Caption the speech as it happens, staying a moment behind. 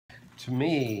to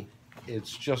me,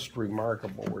 it's just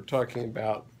remarkable. We're talking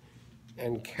about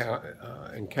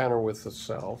Encounter with the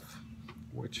Self,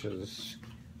 which is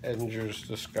Edinger's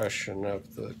discussion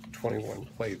of the 21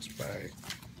 plates by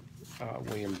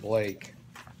William Blake.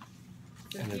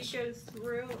 So And he goes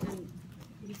through and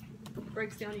he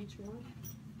breaks down each one?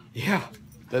 Yeah,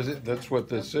 that's what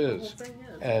this is.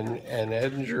 And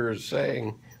Edinger is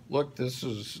saying, look, this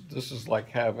is like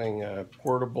having a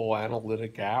portable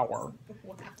analytic hour.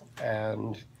 Wow.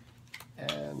 And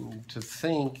to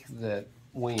think that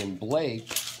William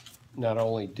Blake not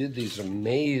only did these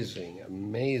amazing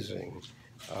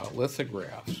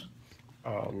lithographs,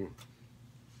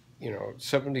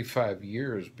 75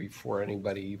 years before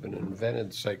anybody even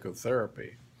invented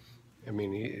psychotherapy. I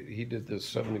mean, he did this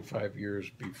 75 years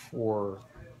before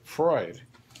Freud,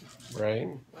 right?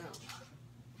 Wow.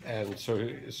 And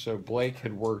so Blake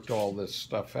had worked all this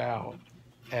stuff out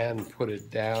and put it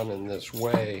down in this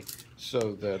way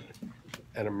so that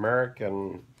an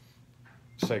American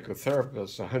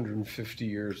psychotherapist 150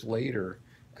 years later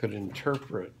could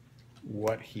interpret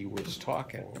what he was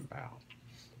talking about.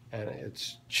 And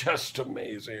it's just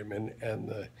amazing. I mean, and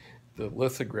the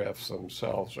lithographs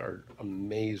themselves are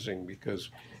amazing because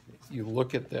you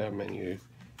look at them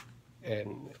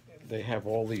and they have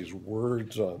all these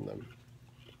words on them,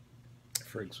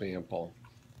 for example.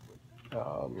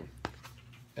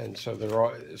 And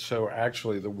so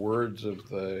actually the words of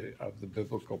the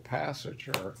biblical passage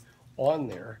are on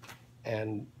there,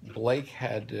 and Blake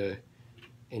had to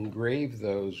engrave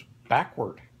those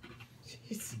backward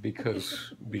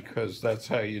because that's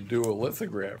how you do a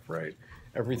lithograph, right?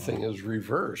 Everything is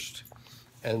reversed.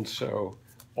 And so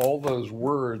all those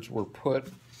words were put,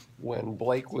 when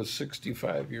Blake was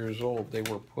 65 years old, they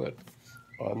were put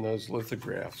on those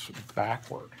lithographs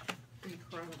backward.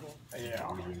 Incredible. Yeah.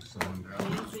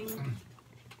 Amazing.